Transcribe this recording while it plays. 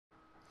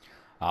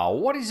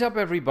What is up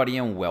everybody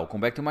and welcome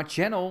back to my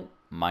channel.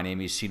 My name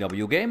is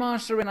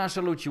ZWGamemaster and I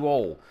salute you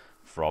all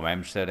from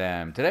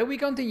Amsterdam. Today we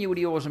continue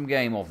the awesome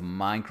game of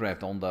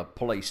Minecraft on the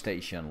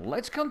PlayStation.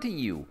 Let's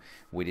continue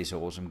with this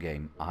awesome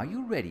game. Are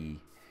you ready?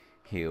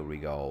 Here we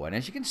go. And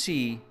as you can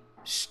see,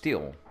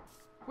 still.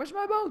 Where's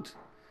my boat?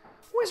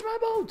 Where's my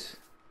boat?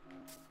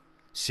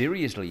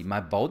 Seriously, my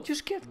boat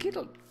just get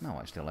killed. No,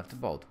 I still have the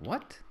boat.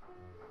 What?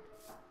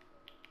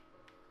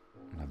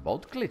 My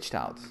boat glitched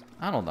out.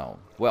 I don't know.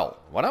 Well,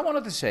 what I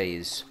wanted to say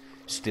is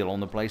still on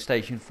the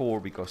PlayStation 4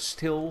 because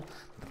still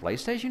the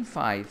PlayStation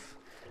 5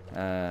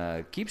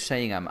 keeps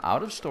saying I'm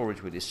out of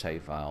storage with this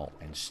save file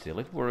and still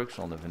it works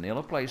on the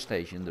vanilla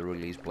PlayStation, the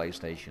released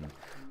PlayStation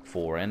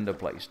 4 and the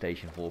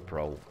PlayStation 4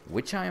 Pro,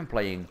 which I am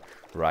playing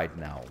right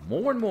now.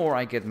 More and more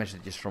I get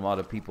messages from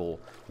other people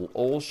who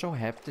also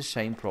have the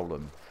same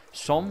problem.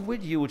 Some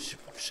with huge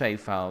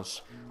save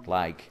files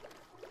like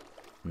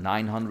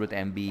 900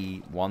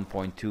 MB,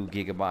 1.2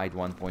 gigabyte,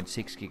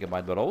 1.6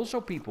 gigabyte, but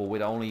also people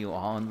with only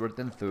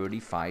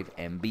 135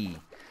 MB.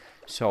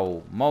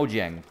 So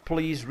Mojang,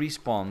 please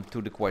respond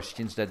to the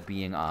questions that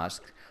being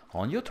asked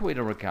on your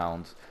Twitter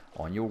account,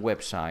 on your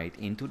website,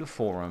 into the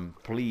forum.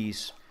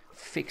 Please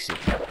fix it.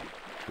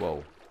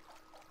 Whoa.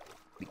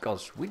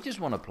 Because we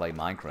just want to play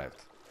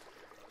Minecraft.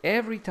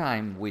 Every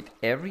time with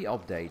every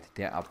update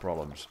there are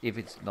problems. If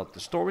it's not the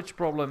storage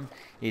problem,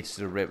 it's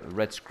the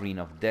red screen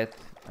of death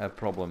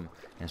problem,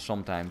 and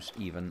sometimes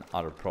even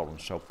other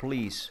problems. So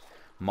please,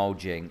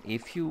 Mojang,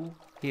 if you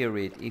hear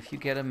it, if you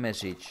get a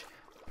message,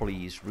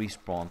 please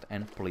respond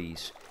and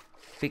please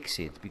fix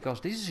it, because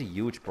this is a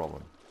huge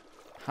problem.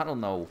 I don't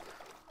know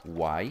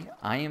why.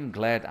 I am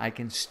glad I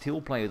can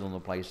still play it on the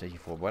PlayStation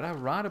 4, but I'd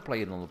rather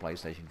play it on the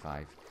PlayStation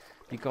 5.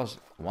 Because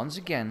once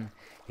again,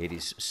 it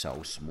is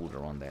so smoother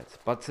on that.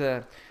 But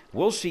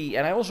we'll see.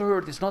 And I also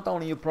heard it's not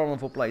only a problem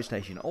for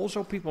PlayStation.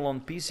 Also people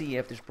on PC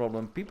have this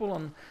problem. People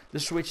on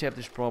the Switch have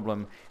this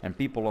problem. And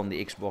people on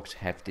the Xbox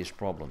have this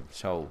problem.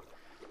 So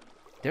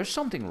there's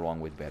something wrong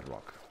with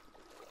Bedrock.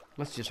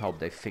 Let's just hope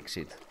they fix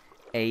it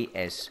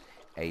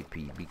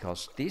ASAP.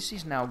 Because this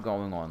is now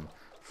going on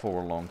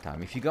for a long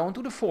time. If you go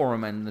into the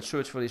forum and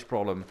search for this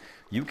problem,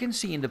 you can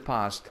see in the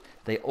past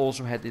they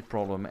also had this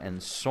problem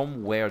and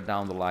somewhere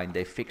down the line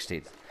they fixed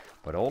it.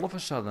 But all of a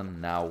sudden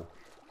now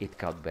it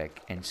got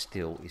back and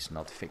still is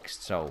not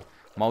fixed. So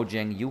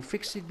Mojang, you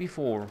fixed it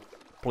before,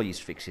 please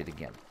fix it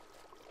again.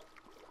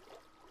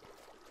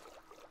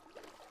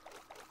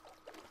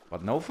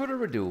 But no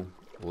further ado,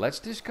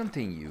 let's just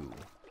continue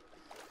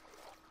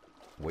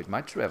with my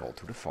travel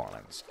to the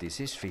farlands. This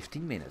is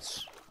 15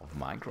 minutes of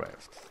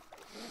Minecraft.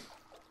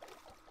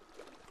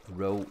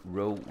 Row,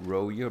 row,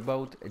 row your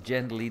boat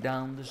gently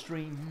down the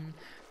stream.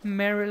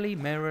 Merrily,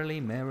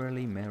 merrily,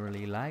 merrily,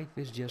 merrily, life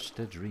is just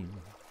a dream.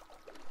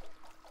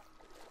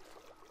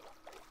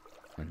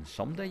 And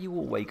someday you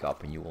will wake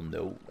up and you will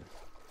know.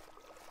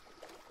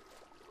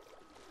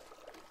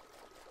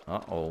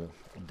 Uh-oh,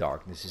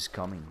 darkness is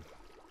coming.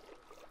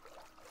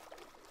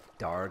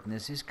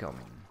 Darkness is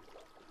coming.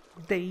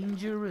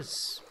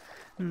 Dangerous.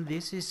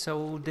 This is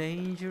so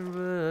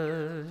dangerous.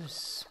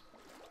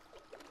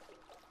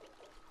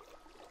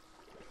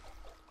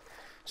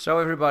 So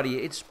everybody,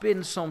 it's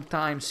been some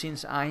time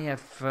since I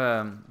have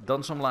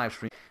done some live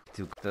stream.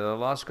 The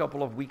last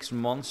couple of weeks,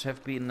 months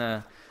have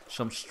been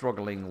some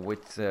struggling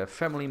with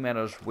family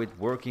matters, with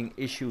working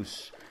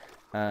issues,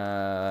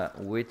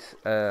 with,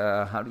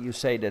 how do you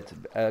say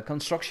that,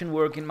 construction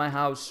work in my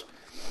house.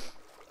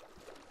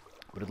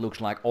 But it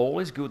looks like all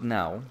is good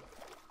now.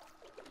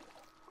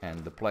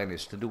 And the plan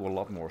is to do a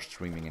lot more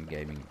streaming and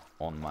gaming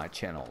on my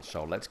channel.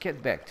 So let's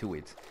get back to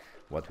it,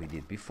 what we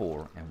did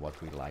before and what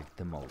we liked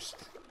the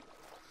most.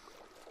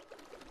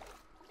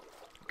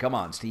 Come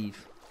on,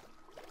 Steve.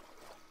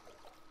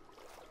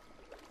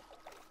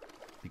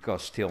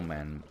 Because still,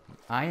 man,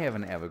 I have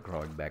an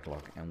ever-growing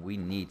backlog, and we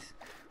need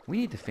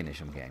to finish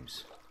some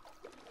games.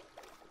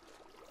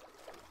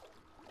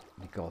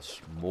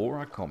 Because more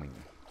are coming.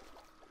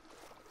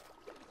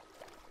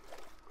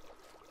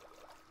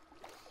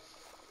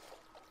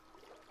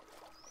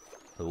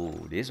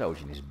 Oh, this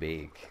ocean is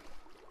big.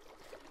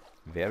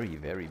 Very,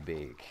 very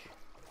big.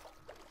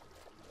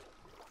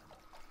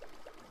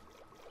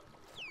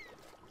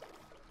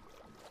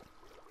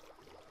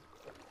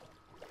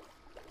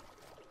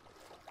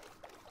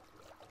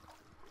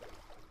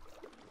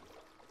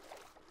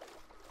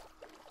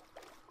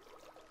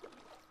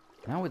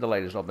 Now with the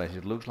latest updates,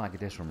 it looks like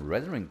it has some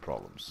rendering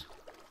problems.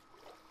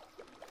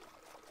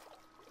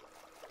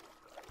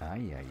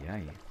 Ay, ay,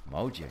 ay.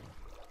 Mojang.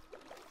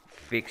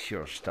 Fix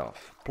your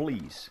stuff.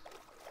 Please.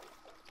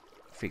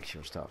 Fix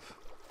your stuff.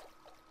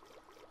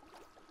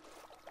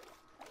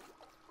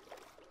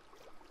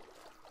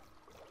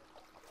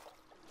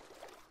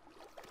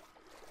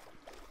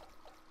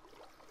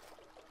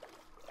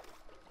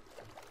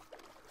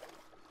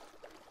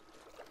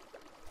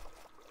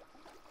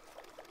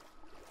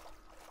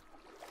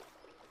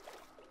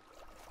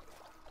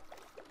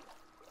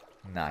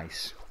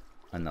 Nice.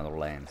 Another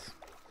land.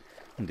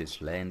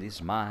 This land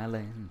is my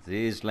land.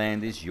 This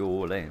land is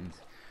your land.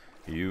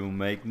 You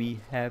make me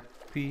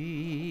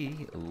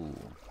happy. Ooh.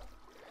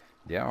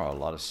 There are a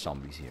lot of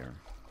zombies here.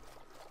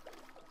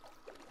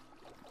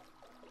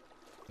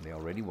 They're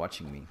already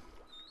watching me.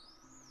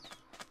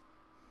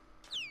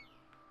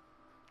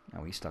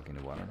 Now he's stuck in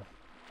the water.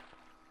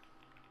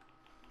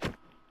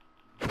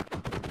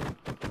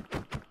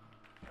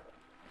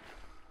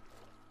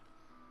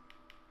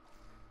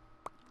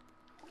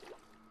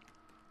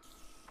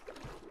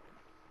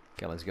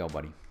 Okay, let's go,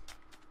 buddy.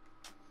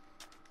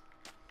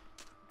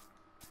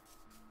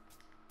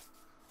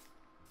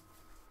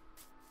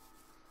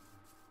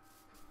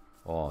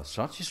 Oh,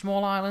 such a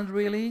small island,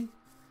 really?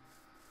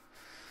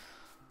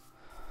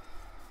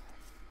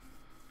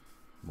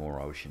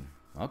 More ocean.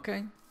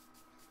 Okay.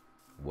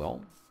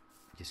 Well,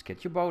 just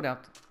get your boat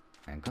out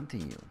and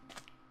continue.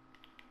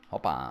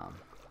 Hoppa.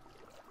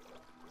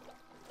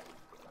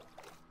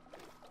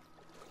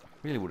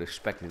 Really would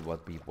expect it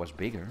was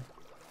bigger.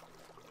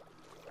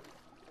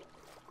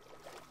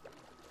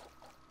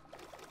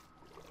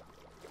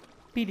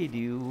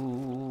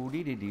 Dee-dee-doo,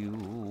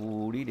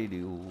 dee-dee-doo,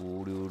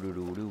 dee-dee-doo,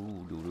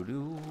 doo-doo-doo,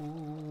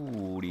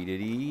 doo-doo-doo,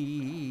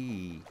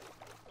 dee-dee-dee.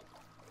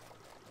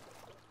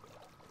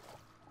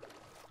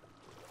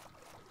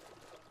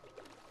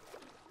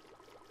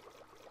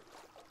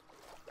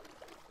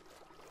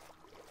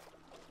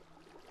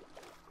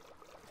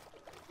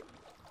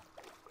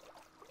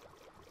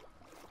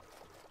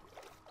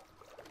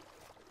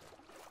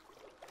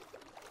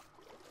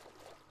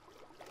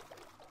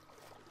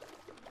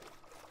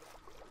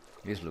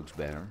 This looks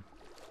better.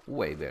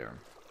 Way better.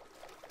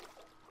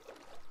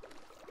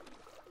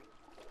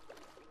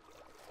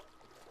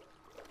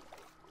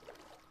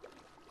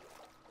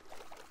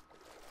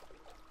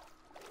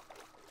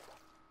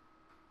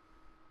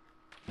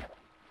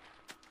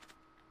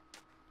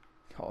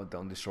 Oh,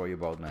 don't destroy your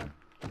boat, man.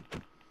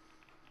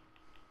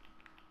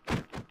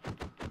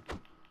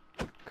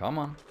 Come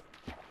on.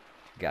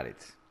 Got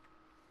it.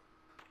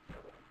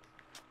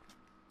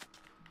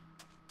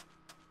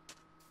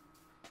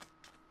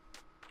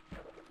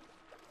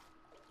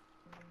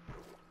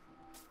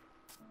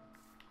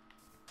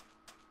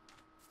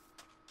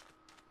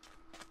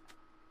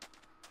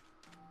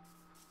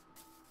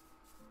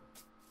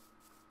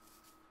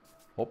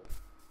 Hop.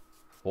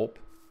 Hop.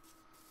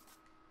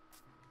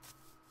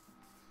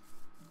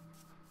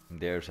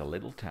 There's a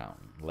little town.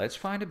 Let's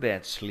find a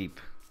bed, sleep,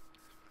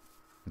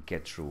 and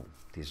get through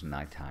this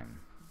nighttime.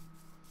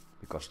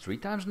 Because 3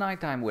 times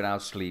nighttime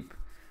without sleep,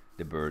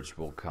 the birds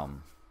will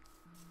come.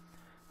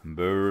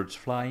 Birds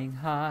flying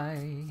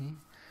high,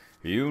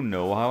 you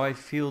know how I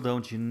feel,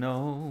 don't you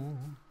know?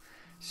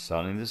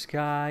 Sun in the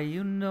sky,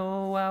 you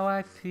know how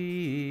I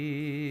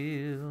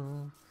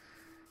feel.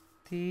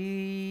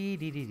 Dee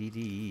dee dee dee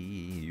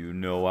dee, you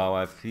know how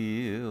I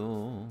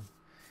feel.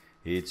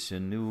 It's a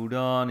new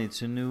dawn,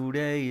 it's a new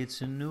day,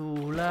 it's a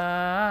new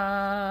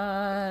life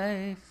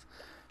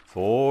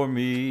for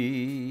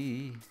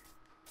me.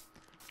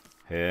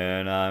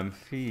 And I'm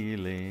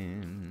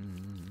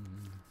feeling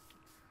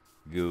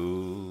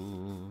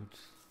good.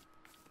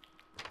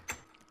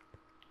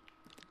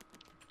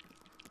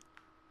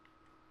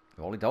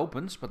 Well, it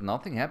opens, but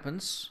nothing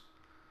happens.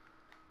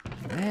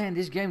 Man,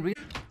 this game really...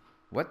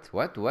 What?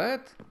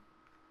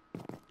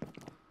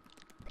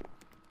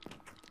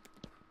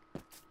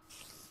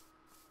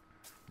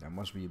 There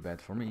must be a bed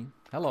for me.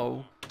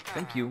 Hello.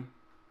 Thank you.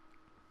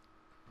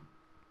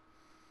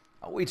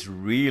 Oh, it's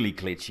really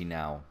glitchy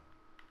now.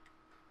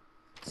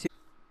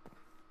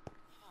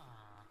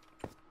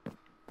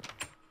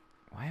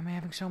 Why am I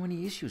having so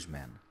many issues,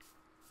 man?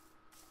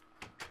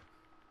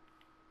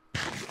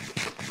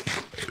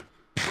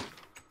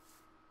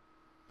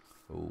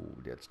 Oh,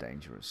 that's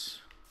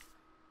dangerous.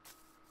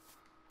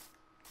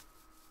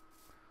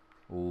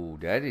 Oh,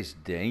 that is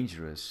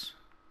dangerous.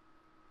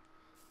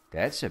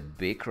 That's a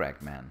big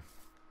crack, man.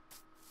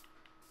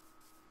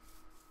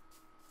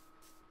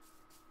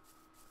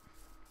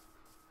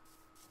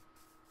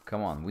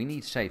 Come on, we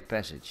need safe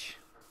passage.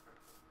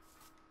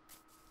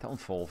 Don't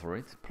fall for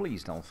it.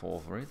 Please don't fall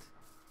for it.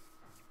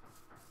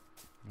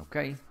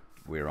 Okay,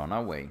 we're on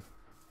our way.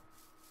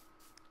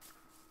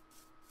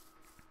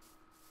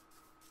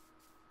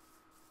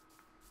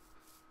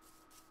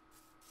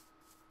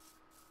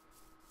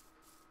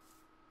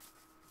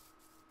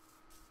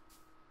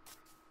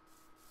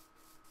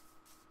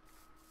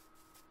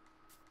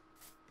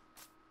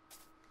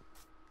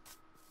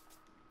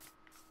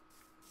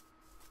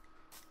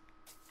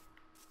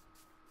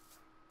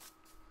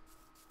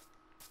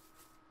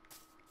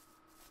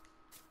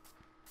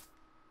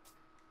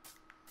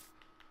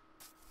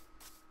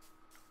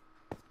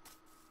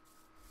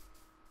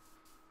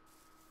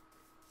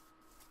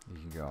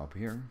 You can go up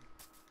here.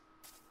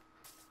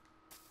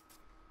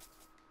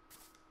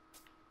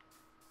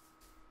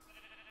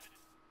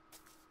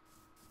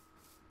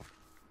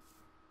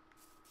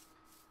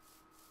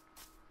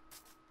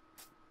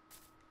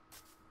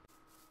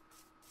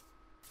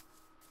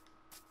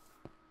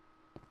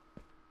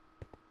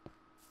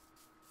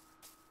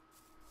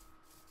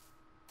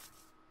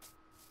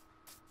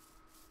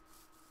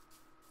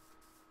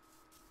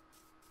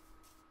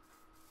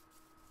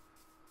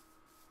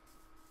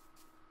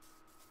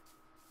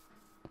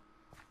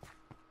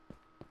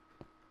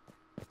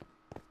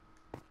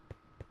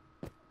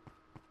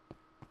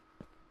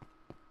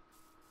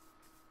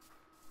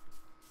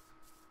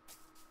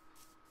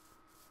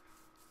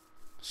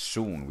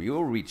 soon we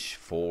will reach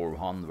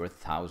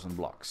 400,000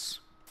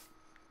 blocks.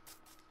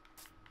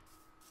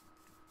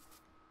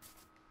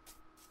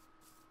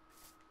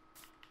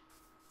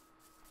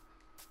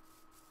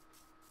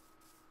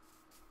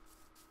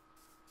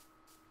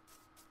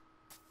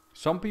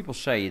 Some people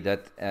say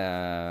that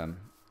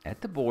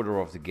at the border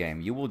of the game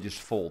you will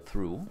just fall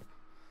through.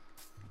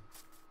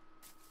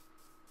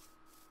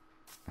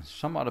 And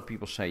some other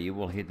people say you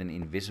will hit an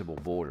invisible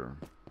border.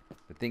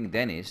 The thing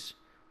then is,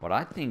 what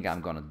I think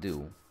I'm gonna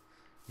do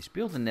is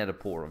build a nether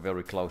portal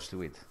very close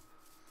to it.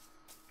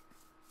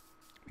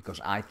 Because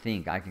I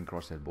think I can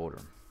cross that border.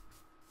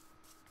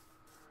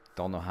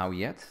 Don't know how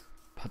yet,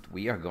 but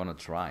we are gonna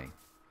try.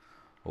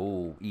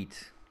 Oh,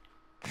 eat.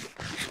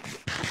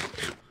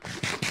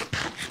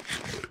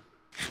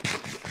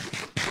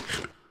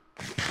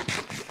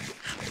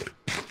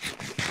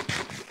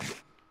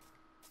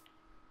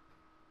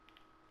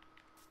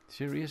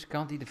 Serious?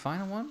 Can't eat the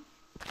final one?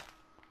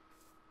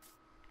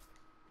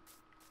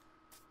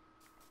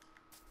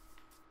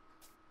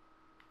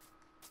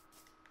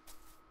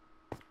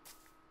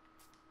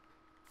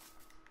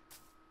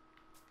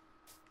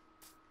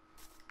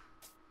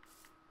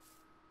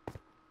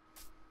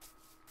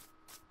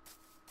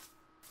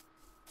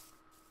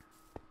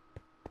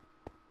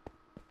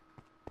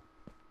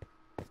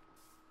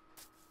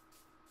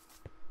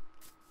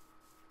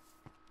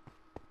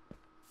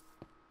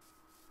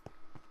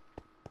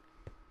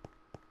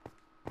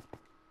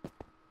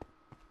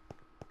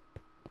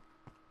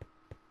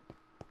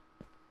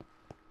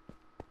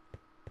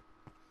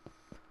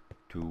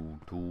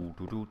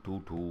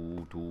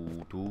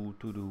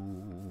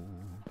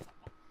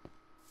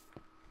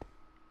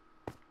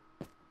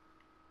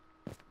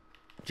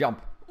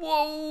 Jump.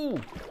 Whoa!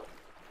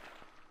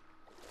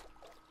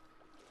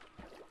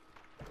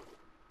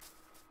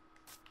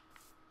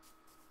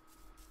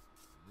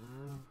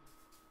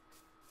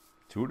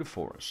 To the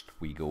forest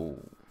we go.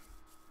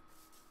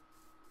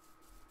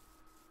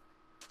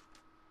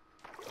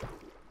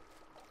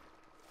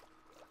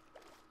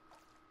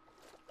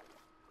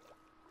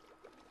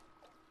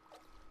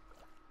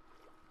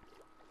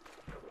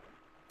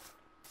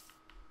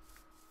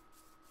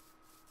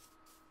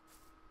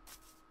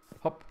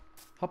 Hop,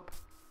 hop.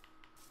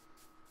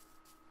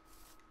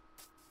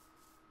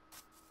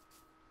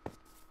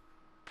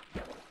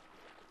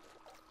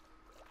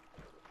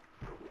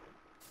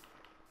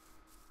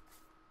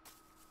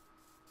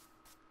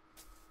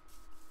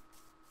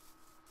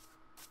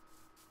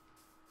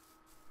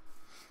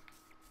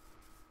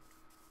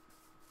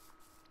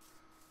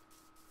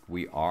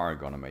 We are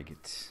gonna make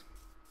it.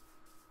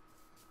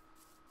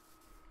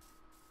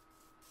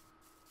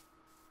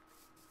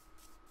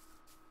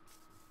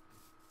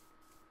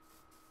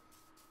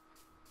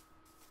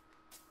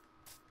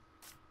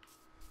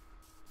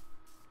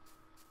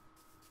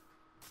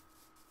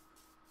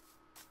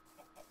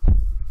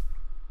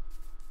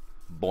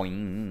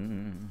 Boing.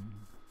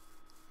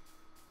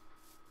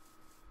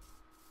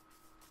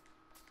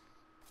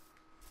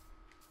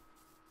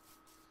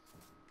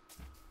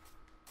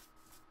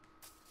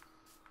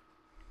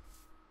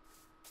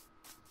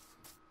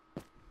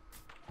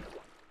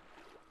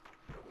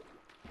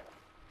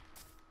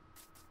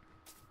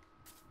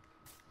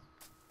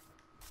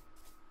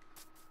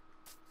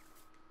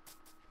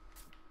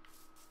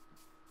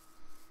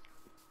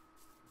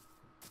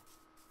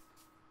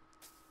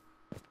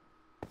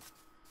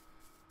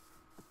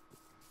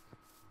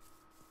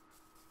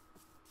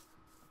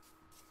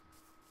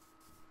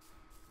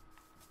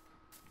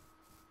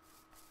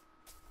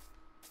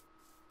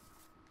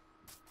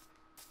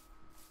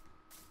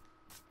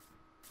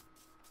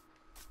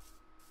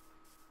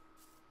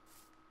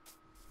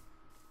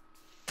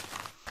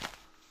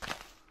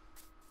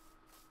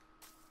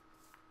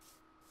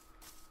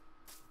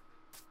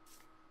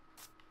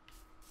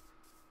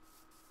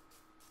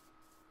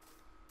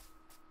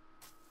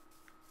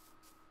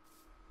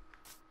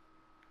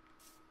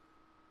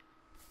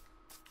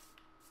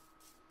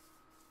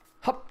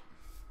 Hop.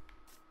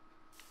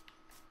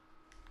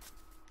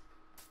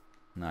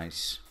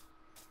 Nice.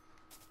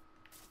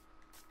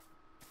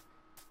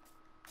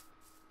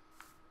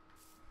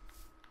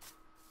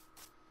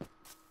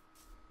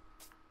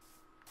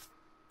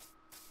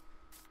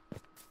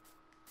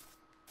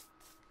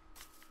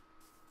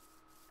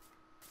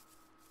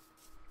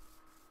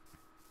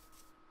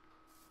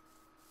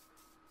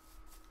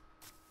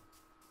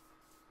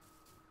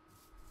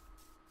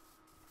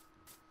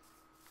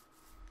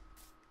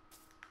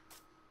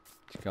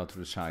 Go to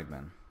the side,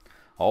 man.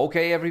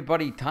 Okay,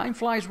 everybody, time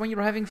flies when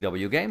you're having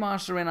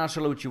ZWGamemaster, and I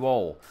salute you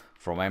all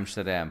from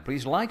Amsterdam.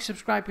 Please like,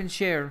 subscribe, and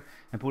share,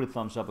 and put a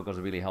thumbs up because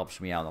it really helps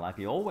me out. And like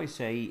I always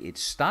say, it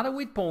started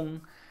with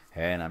Pong,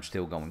 and I'm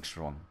still going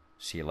strong.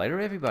 See you later,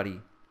 everybody.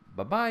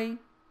 Bye-bye.